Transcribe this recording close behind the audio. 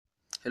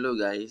Hello,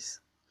 guys.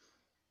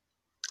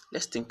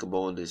 Let's think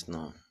about this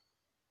now.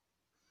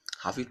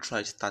 Have you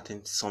tried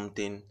starting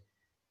something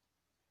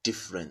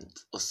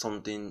different or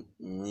something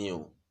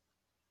new?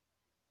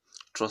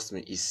 Trust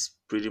me, it's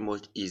pretty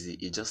much easy.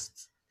 It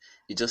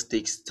just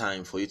takes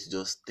time for you to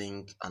just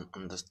think and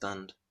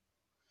understand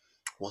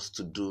what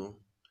to do,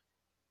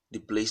 the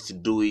place to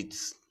do it,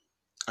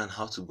 and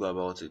how to go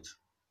about it.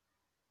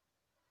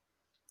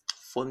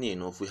 Funny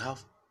enough, we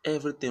have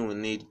everything we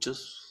need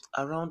just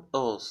around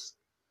us,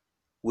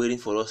 waiting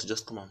for us to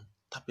just come and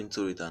tap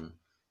into it and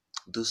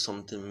do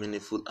something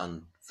meaningful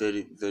and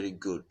very, very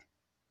good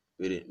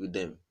with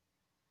them.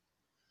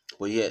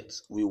 But yet,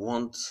 we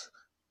want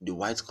the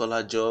white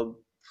collar job.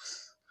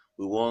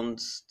 We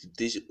want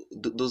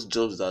those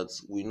jobs that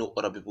we know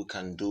other people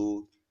can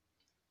do.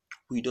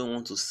 We don't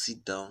want to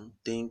sit down,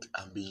 think,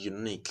 and be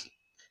unique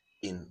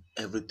in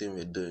everything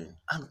we're doing.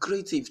 And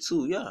creative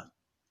too, yeah.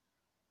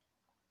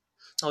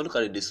 Now look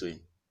at it this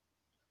way.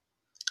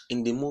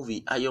 In the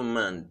movie Iron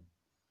Man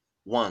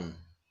 1,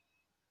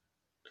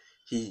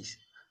 he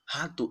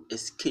had to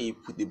escape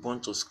with a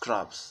bunch of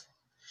scraps.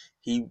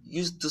 He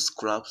used those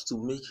scraps to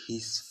make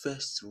his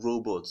first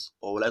robot,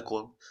 or what I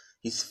call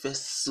his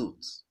first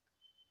suit.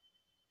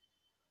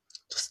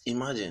 Just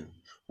imagine,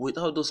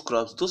 without those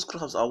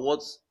scraps are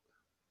what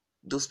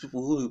those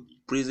people who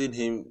praising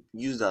him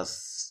used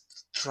as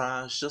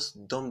trash,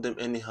 just dump them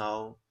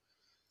anyhow.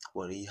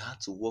 But he had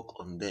to work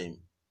on them,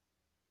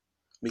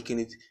 making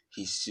it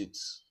his suit.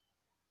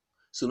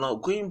 So now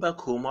going back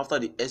home after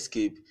the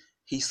escape,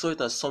 he saw it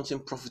as something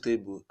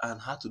profitable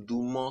and had to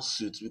do more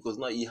suits because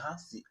now he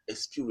has the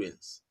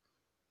experience.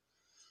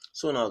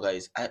 So now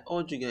guys, I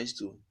urge you guys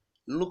to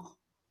look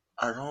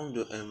around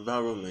your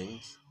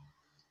environment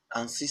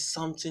and see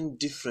something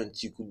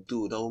different you could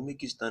do that will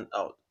make you stand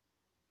out,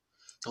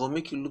 that will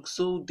make you look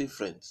so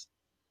different.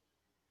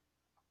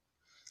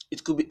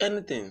 It could be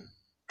anything.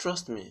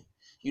 Trust me.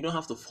 You don't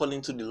have to fall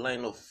into the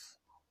line of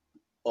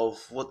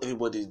what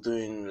everybody is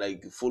doing,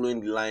 like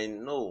following the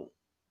line. No.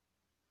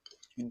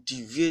 You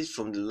deviate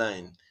from the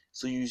line.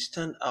 So you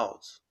stand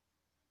out.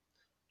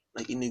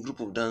 Like in a group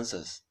of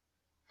dancers.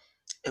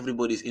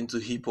 Everybody's into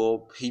hip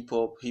hop, hip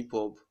hop, hip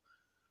hop.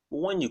 But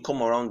when you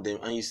come around them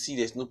and you see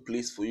there's no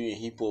place for you in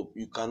hip hop,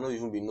 you cannot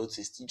even be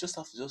noticed. You just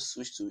have to just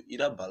switch to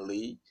either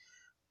ballet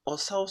or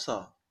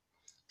salsa.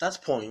 That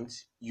point,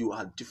 you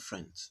are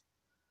different.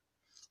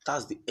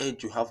 That's the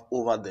edge you have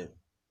over them.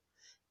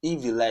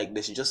 If you like,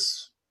 they should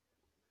just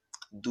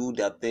do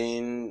their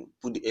thing,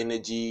 put the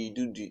energy,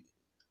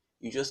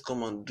 you just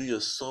come and do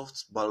your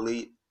soft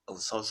ballet or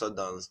salsa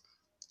dance.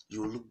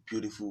 You will look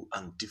beautiful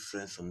and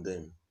different from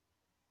them.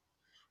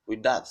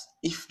 With that,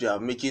 if they are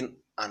making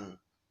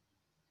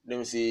let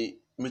me say,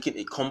 making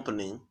a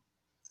company,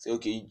 say,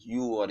 okay,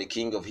 you are the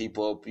king of hip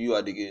hop,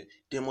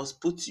 they must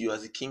put you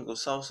as the king of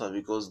salsa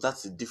because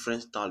that's a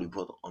different style you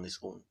brought on its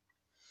own.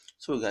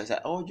 So, guys,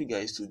 I urge you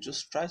guys to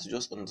just try to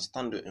just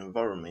understand the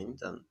environment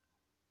and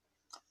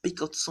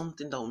pick out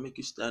something that will make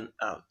you stand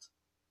out.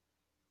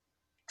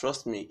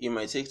 Trust me, it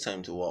might take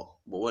time to work,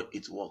 but when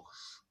it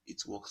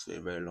works for a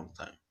very long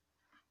time.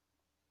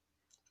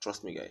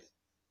 Trust me, guys.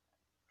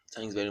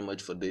 Thanks very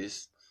much for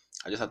this.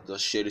 I just had to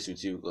just share this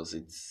with you because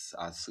it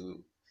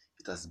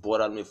has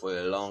bothered me for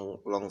a long,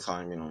 long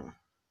time.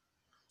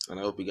 And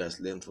I hope you guys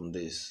learn from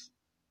this.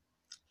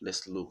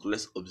 Let's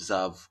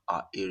observe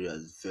our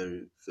areas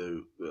very,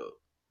 very well.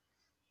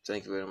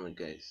 Thank you very much,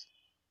 guys.